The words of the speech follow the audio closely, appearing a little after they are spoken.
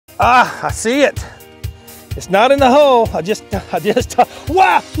Ah, I see it. It's not in the hole. I just,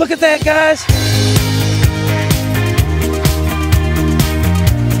 wow, look at that, guys.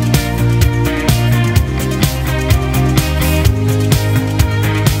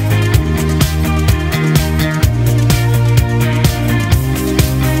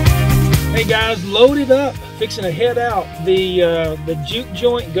 Hey guys, loaded up, fixing to head out. The juke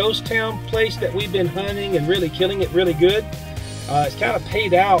joint ghost town place that we've been hunting and really killing it really good. It's kind of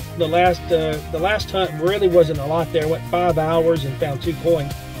paid out. The last hunt really wasn't a lot there. Went 5 hours and found 2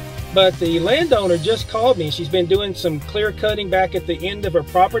 coins. But the landowner just called me. She's been doing some clear cutting back at the end of her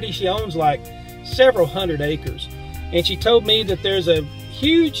property. She owns like several hundred acres. And she told me that there's a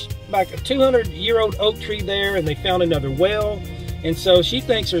huge, like a 200-year-old oak tree there, and they found another well. And so she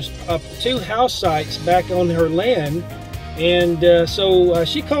thinks there's 2 house sites back on her land. And so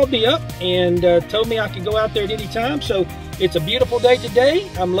she called me up and told me I could go out there at any time. So it's a beautiful day today.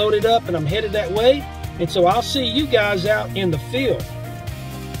 I'm loaded up and I'm headed that way. And so I'll see you guys out in the field.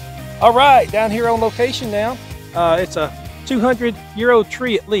 All right, down here on location now. It's a 200-year-old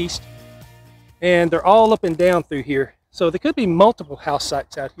tree at least. And they're all up and down through here. So there could be multiple house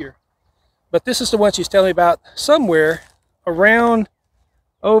sites out here. But this is the one she's telling me about. Somewhere around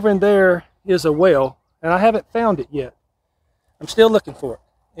over in there is a well. And I haven't found it yet. I'm still looking for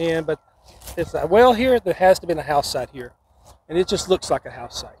it. But it's a well here. There has to be a house site here. And it just looks like a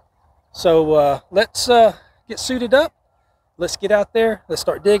house site. So let's get suited up. Let's get out there. Let's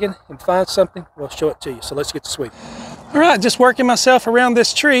start digging and find something. We'll show it to you. So let's get to sweep. All right, just working myself around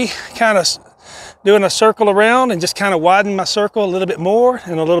this tree, kind of doing a circle around and just kind of widen my circle a little bit more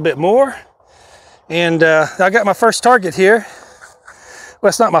and a little bit more. And I got my first target here. Well,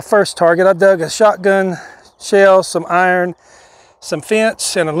 it's not my first target. I dug a shotgun shell, some iron, some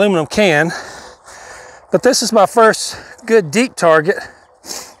fence, and aluminum can. But this is my first good deep target.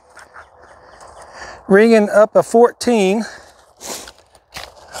 Ringing up a 14.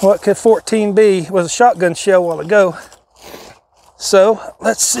 What could 14 be? It was a shotgun shell a while ago. So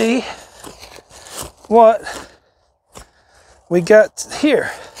let's see what we got here.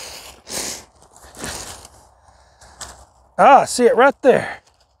 Ah, I see it right there.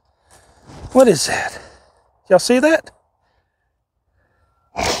 What is that? Y'all see that?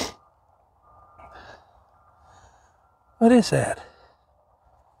 What is that?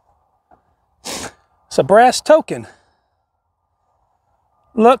 It's a brass token.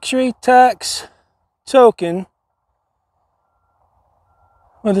 Luxury tax token.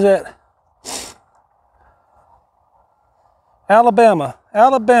 What is that? Alabama.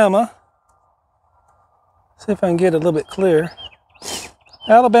 Alabama. See if I can get it a little bit clearer.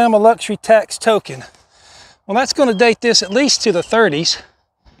 Alabama luxury tax token. Well, that's going to date this at least to the 30s.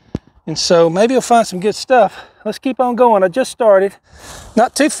 And so maybe you'll find some good stuff. Let's keep on going. I just started.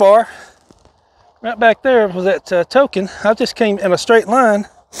 Not too far. Right back there was that token. I just came in a straight line.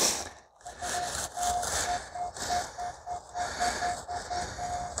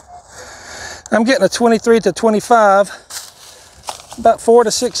 I'm getting a 23 to 25. About 4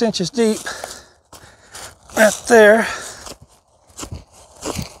 to 6 inches deep. Right there.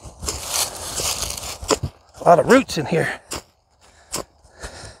 A lot of roots in here.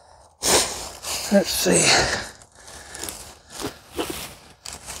 Let's see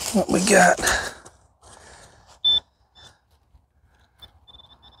what we got.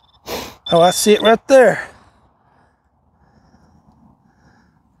 Oh, I see it right there.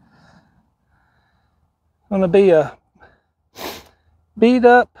 Gonna be a beat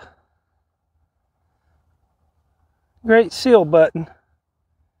up Great Seal button.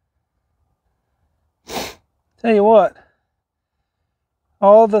 Tell you what,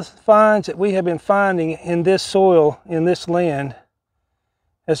 all the finds that we have been finding in this soil, in this land,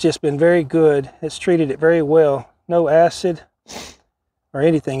 has just been very good. It's treated it very well. No acid or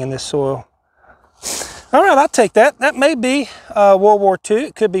anything in this soil. All right, I'll take that. That may be World War II.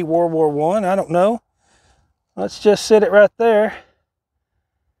 It could be World War I. I don't know. Let's just sit it right there.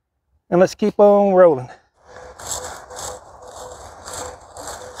 And let's keep on rolling.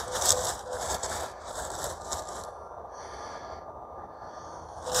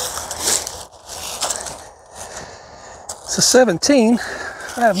 It's a 17.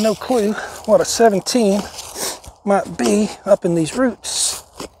 I have no clue what a 17 might be up in these roots.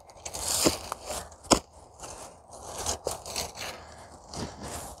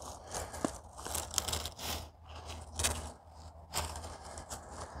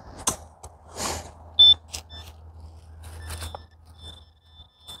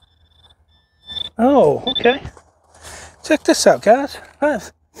 Oh, okay. Check this out, guys.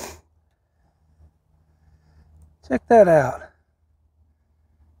 Check that out.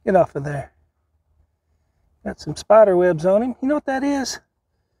 Get off of there. Got some spider webs on him. You know what that is?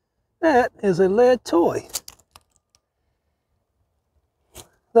 That is a lead toy.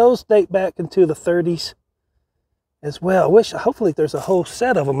 Those date back into the 30s as well. Hopefully there's a whole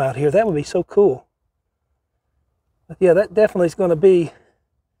set of them out here. That would be so cool. But yeah, that definitely is going to be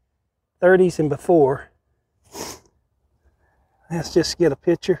 30s and before. Let's just get a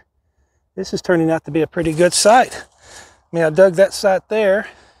picture. This is turning out to be a pretty good site. I mean, I dug that site there,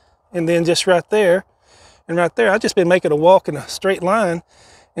 and then just right there, and right there, I've just been making a walk in a straight line,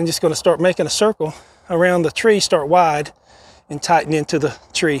 and just going to start making a circle around the tree, start wide, and tighten into the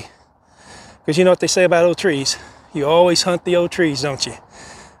tree. Because you know what they say about old trees? You always hunt the old trees, don't you?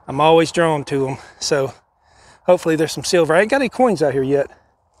 I'm always drawn to them. So hopefully there's some silver. I ain't got any coins out here yet.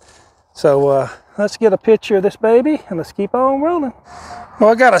 So let's get a picture of this baby, and let's keep on rolling. Well,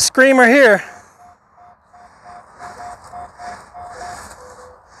 I got a screamer here.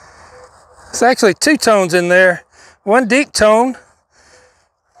 It's actually two tones in there. One deep tone,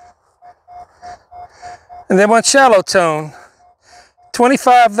 and then one shallow tone.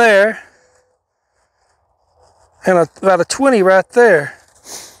 25 there, and about a 20 right there.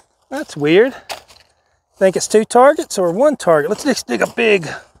 That's weird. Think it's two targets or one target? Let's just dig a big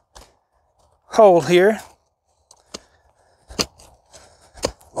hole here.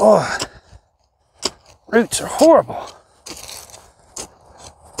 Oh, roots are horrible.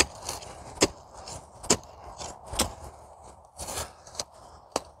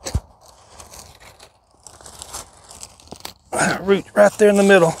 Root right there in the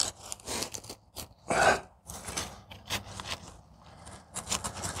middle.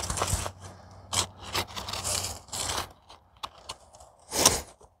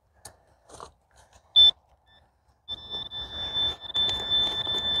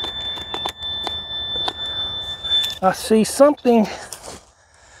 I see something.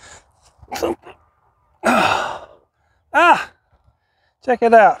 Ah! Check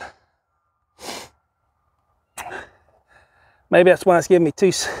it out. Maybe that's why it's giving me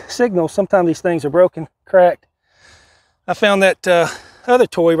two signals. Sometimes these things are broken, cracked. I found that other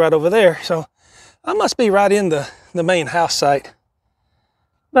toy right over there, so I must be right in the main house site.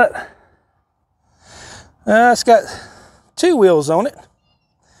 But it's got two wheels on it.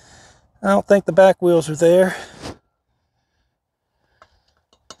 I don't think the back wheels are there.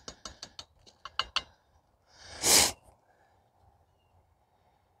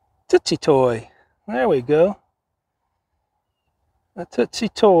 Tootsie toy. There we go. A Tootsie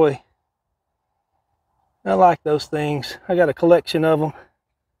toy. I like those things. I got a collection of them.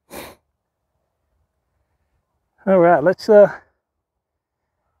 All right, let's get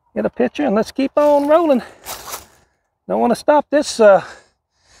a picture and let's keep on rolling. Don't want to stop this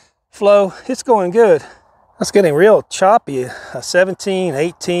flow. It's going good. It's getting real choppy. 17,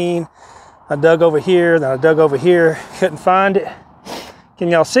 18. I dug over here, then I dug over here. Couldn't find it. Can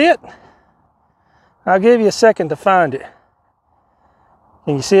y'all see it? I'll give you a second to find it.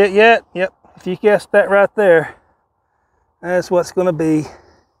 Can you see it yet? Yep. If you guessed that right there, that's what's going to be.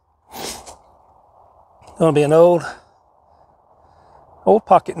 Going to be an old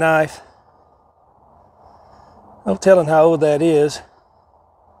pocket knife. No telling how old that is.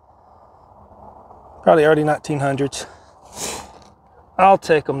 Probably early 1900s. I'll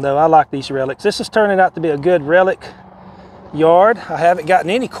take them though. I like these relics. This is turning out to be a good relic yard. I haven't gotten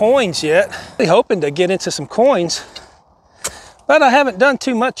any coins yet. I'm hoping to get into some coins. But I haven't done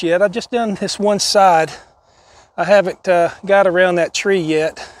too much yet. I've just done this one side. I haven't got around that tree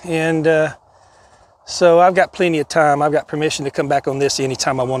yet. And so I've got plenty of time. I've got permission to come back on this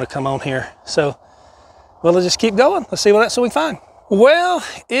anytime I want to come on here. So we'll just keep going. Let's see what else we can find. Well,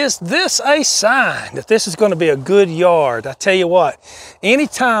 is this a sign that this is going to be a good yard? I tell you what,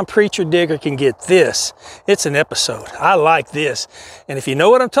 anytime Preacher Digger can get this, it's an episode. I like this. And if you know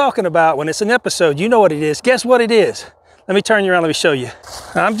what I'm talking about, when it's an episode, you know what it is. Guess what it is? Let me turn you around, let me show you.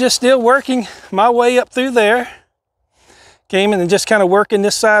 I'm just still working my way up through there. Came in and just kind of working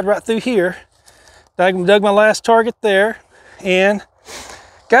this side right through here. Dug my last target there and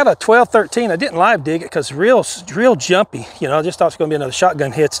got a 12-13. I didn't live dig it because it's real jumpy. You know, I just thought it was gonna be another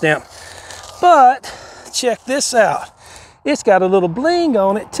shotgun head stamp. But check this out. It's got a little bling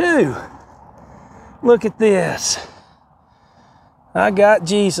on it too. Look at this. I got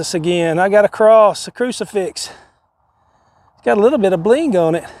Jesus again. I got a cross, a crucifix. It's got a little bit of bling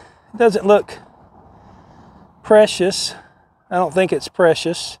on it. It doesn't look precious. I don't think it's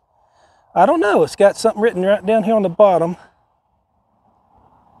precious. I don't know. It's got something written right down here on the bottom.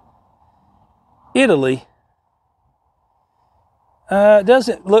 Italy. It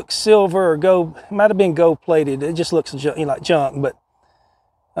doesn't look silver or gold. It might have been gold plated. It just looks like junk, but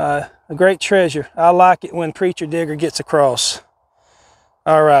A great treasure. I like it when Preacher Digger gets across.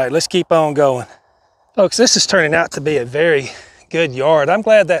 All right, let's keep on going. Folks, this is turning out to be a very good yard. I'm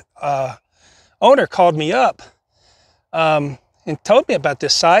glad that owner called me up and told me about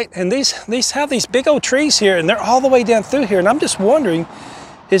this site. And these have these big old trees here, and they're all the way down through here. And I'm just wondering,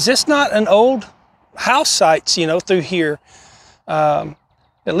 is this not an old house sites, you know, through here?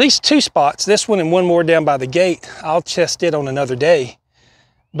 At least 2 spots, this one and one more down by the gate. I'll test it on another day.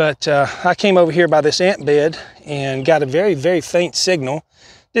 But I came over here by this ant bed and got a very, very faint signal.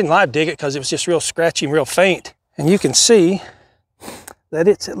 Didn't live dig it because it was just real scratchy and real faint. And you can see that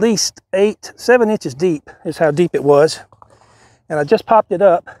it's at least 7 inches deep is how deep it was. And I just popped it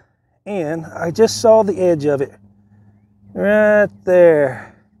up and I just saw the edge of it. Right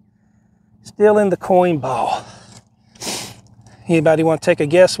there. Still in the coin ball. Anybody want to take a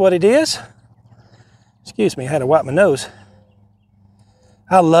guess what it is? Excuse me, I had to wipe my nose.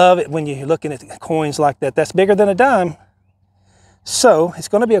 I love it when you're looking at coins like that. That's bigger than a dime. So it's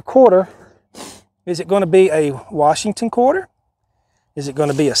going to be a quarter. Is it going to be a Washington quarter? Is it going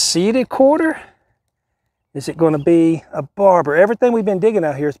to be a seeded quarter? Is it going to be a barber? Everything we've been digging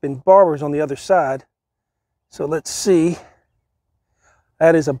out here has been barbers on the other side. So let's see.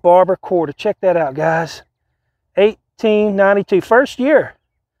 That is a barber quarter. Check that out, guys. 1892, first year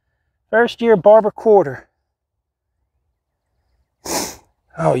barber quarter.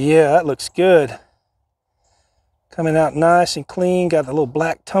 Oh yeah, that looks good. Coming out nice and clean, got a little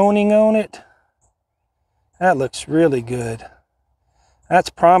black toning on it. That looks really good. That's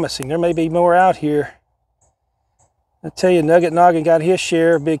promising. There may be more out here. I tell you, Nugget Noggin got his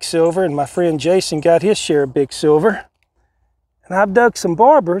share of big silver, and my friend Jason got his share of big silver. And I've dug some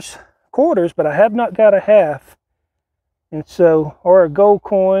barbers, quarters, but I have not got a half. And so, or a gold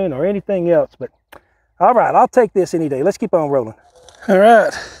coin or anything else. But all right, I'll take this any day. Let's keep on rolling. All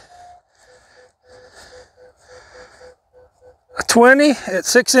right. A 20 at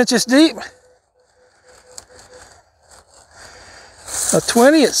 6 inches deep. A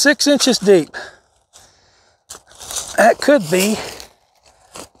 20 at 6 inches deep. That could be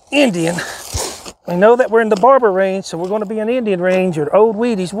Indian. We know that we're in the barber range, so we're going to be in Indian range or Old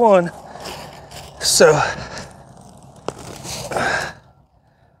Wheaties 1. So,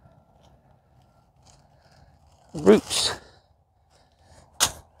 roots.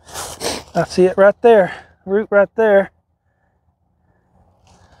 I see it right there. Root right there.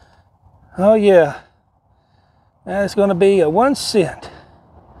 Oh yeah. That's going to be a 1 cent.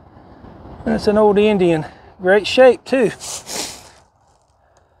 That's an old Indian. Great shape too.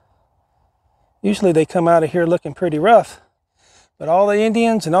 Usually they come out of here looking pretty rough. But all the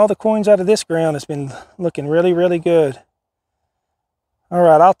Indians and all the coins out of this ground has been looking really, really good. All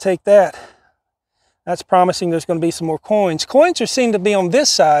right, I'll take that. That's promising there's going to be some more coins. Coins seem to be on this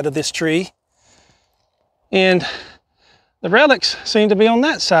side of this tree. And the relics seem to be on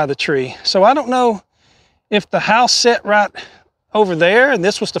that side of the tree. So I don't know if the house set right over there and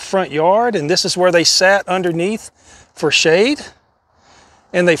this was the front yard and this is where they sat underneath for shade.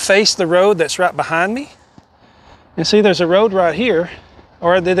 And they faced the road that's right behind me. And see, there's a road right here.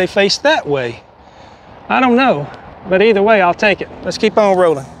 Or did they face that way? I don't know. But either way, I'll take it. Let's keep on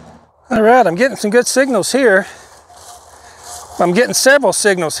rolling. All right, I'm getting some good signals here. I'm getting several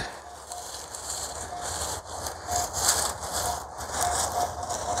signals.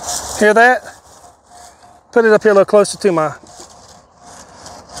 Hear that? Put it up here a little closer to my...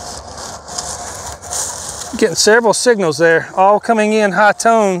 Getting several signals there, all coming in high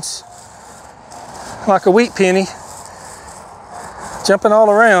tones, like a wheat penny, jumping all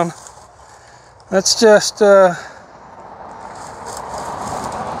around. That's just...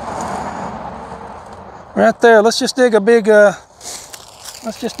 right there. Let's just dig a big hole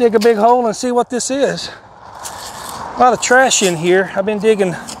and see what this is. A lot of trash in here. I've been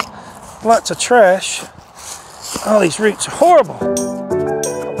digging lots of trash. All these roots are horrible.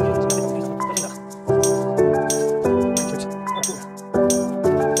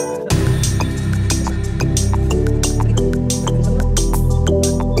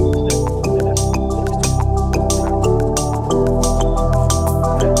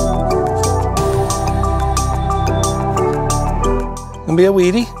 Gonna be a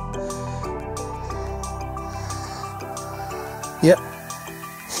weedy. Yep.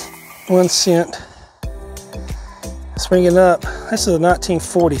 1 cent. Springing up. This is a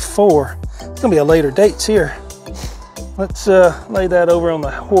 1944. It's gonna be a later dates here. Let's lay that over on the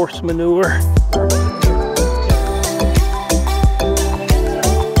horse manure.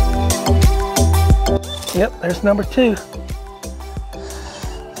 Yep, there's number 2.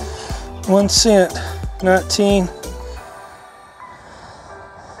 1 cent. 19.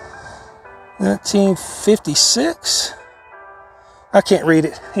 1956. I can't read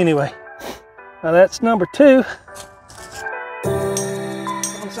it. Anyway, now that's number 2.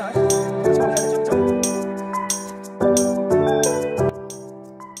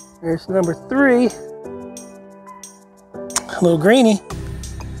 There's number 3. A little greeny.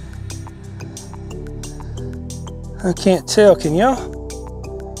 I can't tell, can y'all?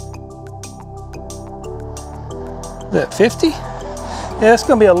 Is that 50? Yeah, it's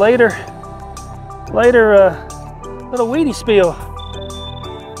gonna be a later little weedy spill.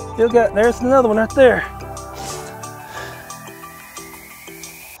 There's another one right there.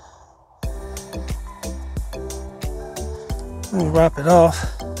 Let me wrap it off.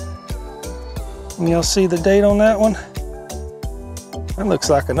 And y'all see the date on that one? That looks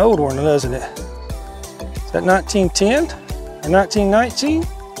like an old one, doesn't it? Is that 1910 or 1919?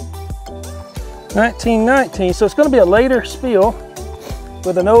 1919, so it's gonna be a later spill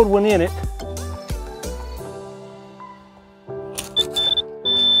with an old one in it.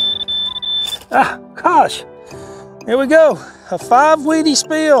 Ah, gosh, here we go. A 5 weedy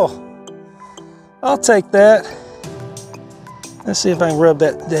spill. I'll take that. Let's see if I can rub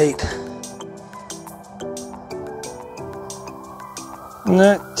that date.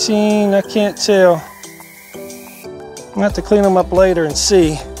 19, I can't tell. I'll have to clean them up later and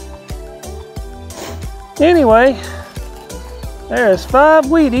see. Anyway, there's 5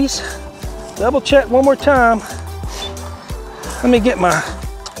 Wheaties. Double check one more time. Let me get my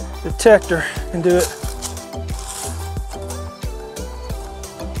detector and do it.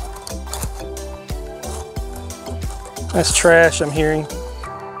 That's trash I'm hearing.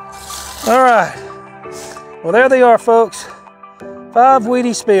 All right, well there they are, folks. 5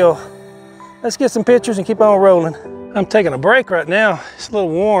 Wheaties spill. Let's get some pictures and keep on rolling. I'm taking a break right now. It's a little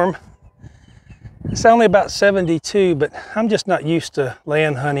warm. It's only about 72, but I'm just not used to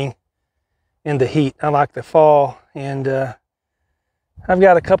land hunting in the heat. I like the fall, and I've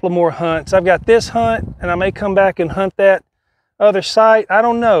got a couple of more hunts. I've got this hunt, and I may come back and hunt that other site. I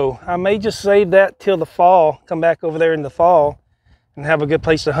don't know. I may just save that till the fall, come back over there in the fall and have a good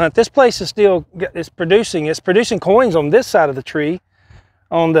place to hunt. This place is still producing coins on this side of the tree,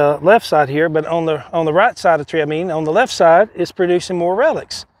 on the left side here, but on the right side of the tree, on the left side, it's producing more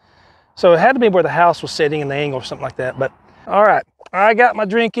relics. So it had to be where the house was sitting in the angle or something like that. But all right, I got my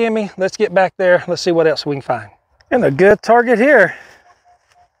drink in me. Let's get back there. Let's see what else we can find. And a good target here.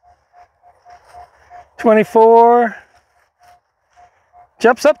 24.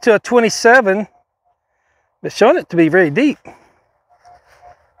 Jumps up to a 27. But showing it to be very deep.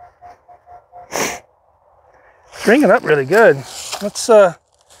 Stringing up really good. Let's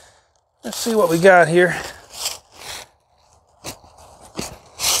see what we got here.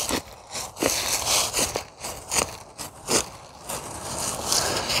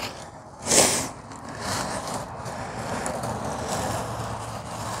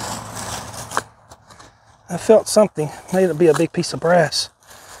 I felt something. Maybe it'll be a big piece of brass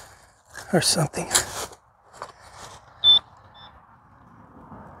or something.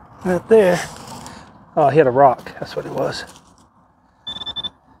 Right there. Oh, I hit a rock. That's what it was.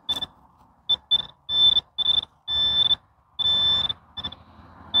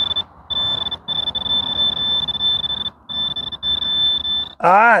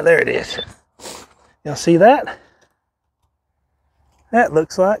 Ah, there it is. Y'all see that? That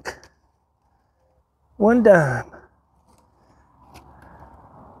looks like 1 dime.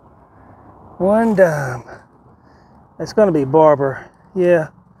 1 dime. That's gonna be barber. Yeah.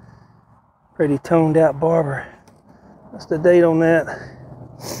 Pretty toned out barber. What's the date on that?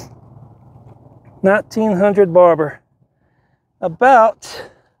 1900 barber.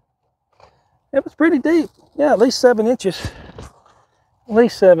 About, it was pretty deep. Yeah, at least 7 inches. At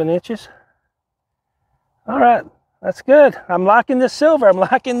least 7 inches. All right, that's good. I'm liking this silver. I'm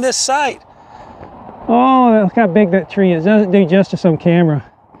liking this site. Oh, look how big that tree is. It doesn't do justice on camera.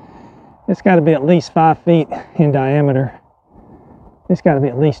 It's got to be at least 5 feet in diameter. It's got to be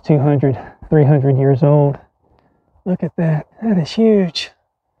at least 200, 300 years old. Look at that. That is huge.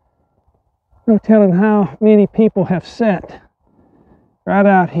 No telling how many people have sat right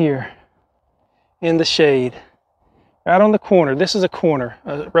out here in the shade. Right on the corner. This is a corner.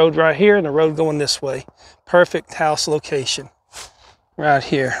 A road right here and a road going this way. Perfect house location. Right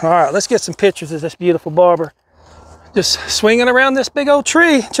here. All right, let's get some pictures of this beautiful barber. Just swinging around this big old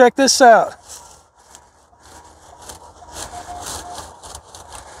tree. Check this out.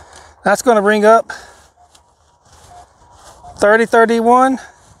 That's going to bring up 3031.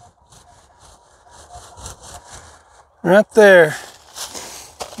 Right there.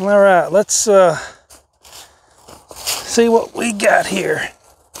 All right, let's see what we got here.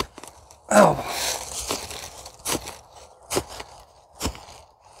 Oh.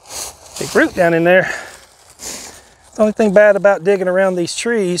 Big root down in there. The only thing bad about digging around these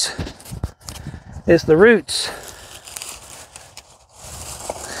trees is the roots.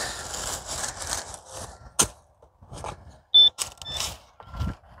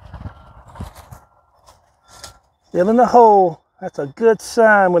 Still in the hole. That's a good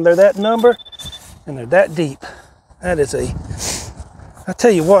sign when they're that number and they're that deep. That is a, I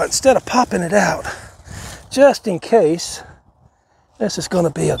tell you what, instead of popping it out, just in case, this is going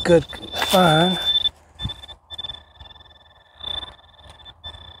to be a good find.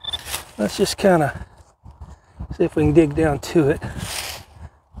 Let's just kind of see if we can dig down to it.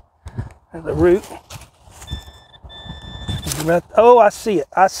 There's a root. Oh, I see it.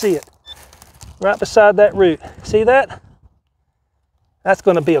 I see it. Right beside that root. See that? That's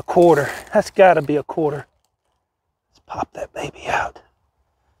going to be a quarter. That's got to be a quarter. Let's pop that baby out.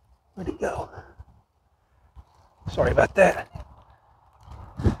 Where'd it go? Sorry about that.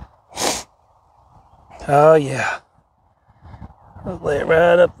 Oh, yeah. I'll lay it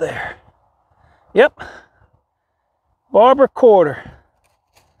right up there. Yep. Barber quarter.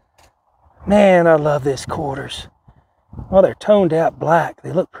 Man, I love these quarters. Oh, they're toned out black.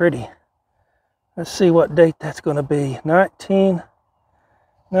 They look pretty. Let's see what date that's going to be.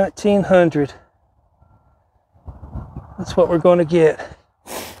 1900. That's what we're going to get.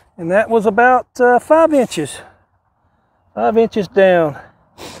 And that was about 5 inches. 5 inches down.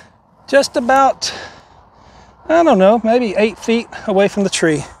 Just about, I don't know, maybe 8 feet away from the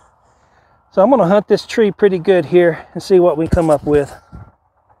tree. So I'm going to hunt this tree pretty good here and see what we come up with.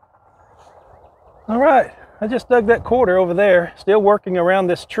 All right, I just dug that quarter over there, still working around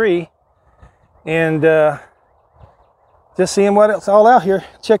this tree. And just seeing what else all out here.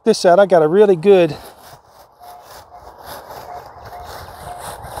 Check this out. I got a really good,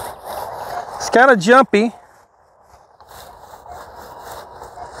 it's kind of jumpy,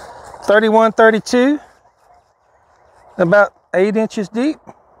 31, 32, about 8 inches deep,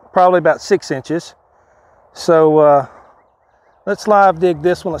 probably about 6 inches. So let's live dig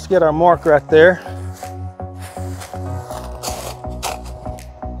this one. Let's get our mark right there.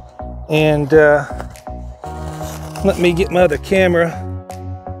 And let me get my other camera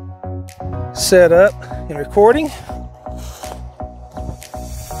set up and recording.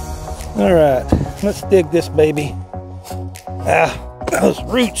 All right, let's dig this baby. Ah, those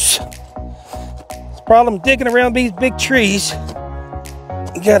roots. It's a problem digging around these big trees.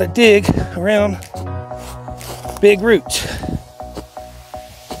 You gotta dig around big roots.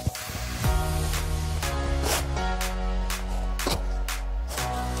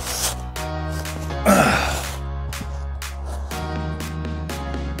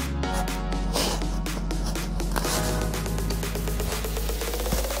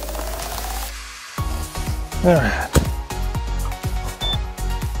 All right.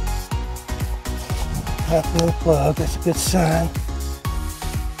 Half little plug, that's a good sign.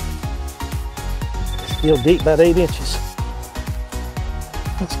 Still deep, about 8 inches.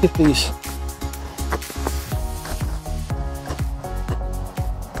 Let's get these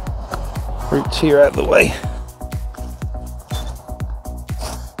roots here out of the way.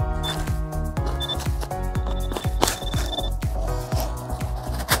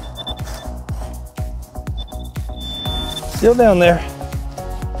 Still down there.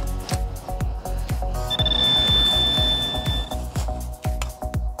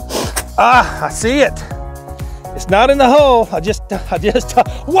 Ah, I see it. It's not in the hole. I just,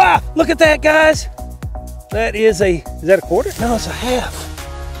 wow, look at that, guys. That is that a quarter? No, it's a half.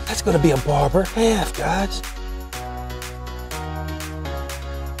 That's gonna be a barber half, guys.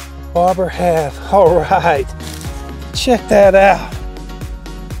 Barber half, all right. Check that out.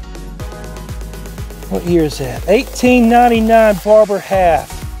 What year is that? 1899 barber half.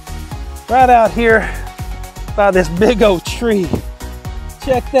 Right out here by this big old tree.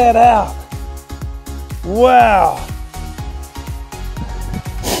 Check that out. Wow.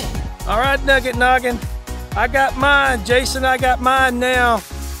 All right, Nugget Noggin. I got mine. Jason, I got mine now.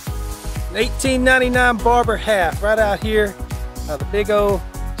 1899 barber half right out here by the big old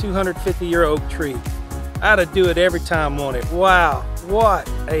 250-year-old tree. I ought to do it every time on it. Wow. What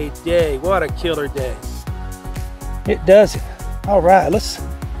a day. What a killer day. It does it. All right, let's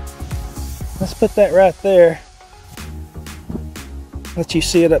put that right there. Let you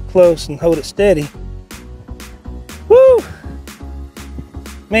see it up close and hold it steady. Woo!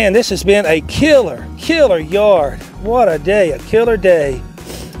 Man, this has been a killer yard. What a day, a killer day.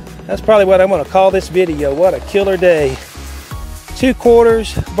 That's probably what I'm gonna call this video. What a killer day. 2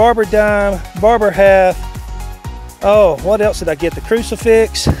 quarters, barber dime, barber half. Oh, what else did I get? The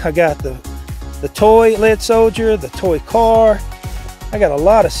crucifix. I got the toy lead soldier, the toy car. I got a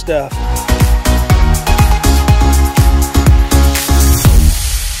lot of stuff.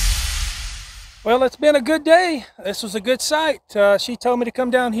 Well, it's been a good day. This was a good site. She told me to come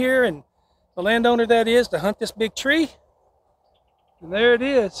down here, and the landowner that is, to hunt this big tree. And there it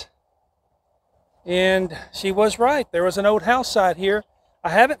is. And she was right. There was an old house site here. I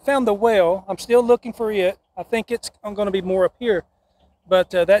haven't found the well. I'm still looking for it. I think I'm going to be more up here. But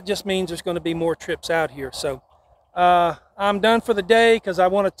that just means there's going to be more trips out here. So I'm done for the day because I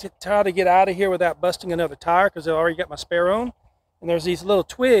want to try to get out of here without busting another tire because I already got my spare on. And there's these little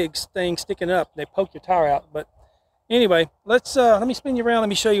twigs things sticking up. They poke your tire out. But anyway, let me spin you around. Let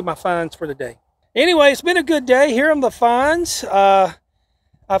me show you my finds for the day. Anyway, it's been a good day. Here are the finds. I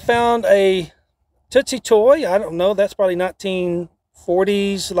found a Tootsie toy. I don't know. That's probably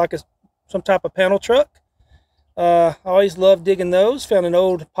 1940s, like some type of panel truck. I always love digging those. Found an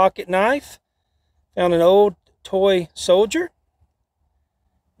old pocket knife. Found an old toy soldier.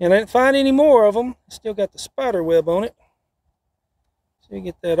 And I didn't find any more of them. Still got the spider web on it. So you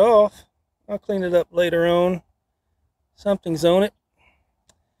get that off. I'll clean it up later on. Something's on it.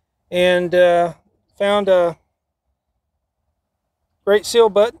 And found a Great Seal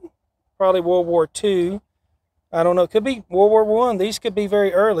button. Probably World War II. I don't know. It could be World War I. These could be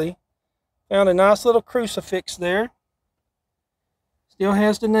very early. Found a nice little crucifix there. Still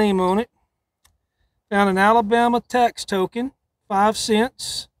has the name on it. Found an Alabama tax token. 5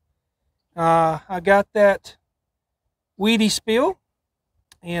 cents. I got that Weedy spill.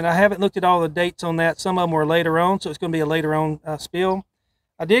 And I haven't looked at all the dates on that. Some of them were later on, so it's going to be a later on spill.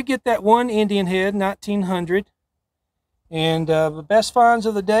 I did get that one Indian head, 1900. And the best finds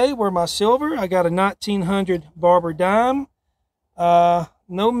of the day were my silver. I got a 1900 Barber dime.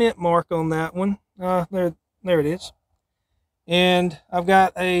 No mint mark on that one. There it is. And I've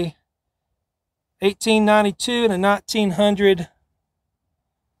got a 1892 and a 1900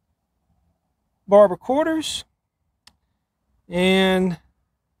 Barber quarters. And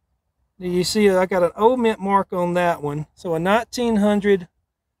you see I got an O mint mark on that one. So a 1900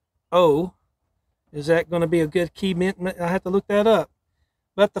 O. Is that going to be a good key mint? I have to look that up.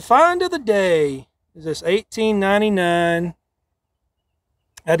 But the find of the day is this 1899.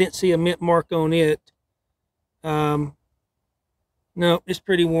 I didn't see a mint mark on it. No, it's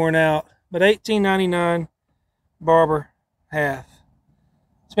pretty worn out. But 1899 Barber half.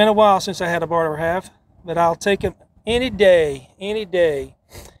 It's been a while since I had a Barber half, but I'll take it any day, any day.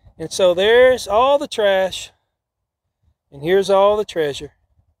 And so there's all the trash, and here's all the treasure.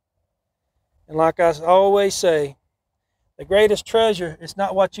 And like I always say, the greatest treasure is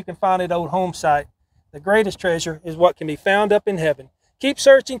not what you can find at old home site. The greatest treasure is what can be found up in heaven. Keep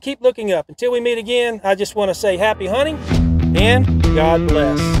searching, keep looking up. Until we meet again, I just want to say happy hunting and God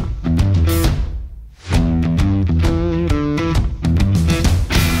bless.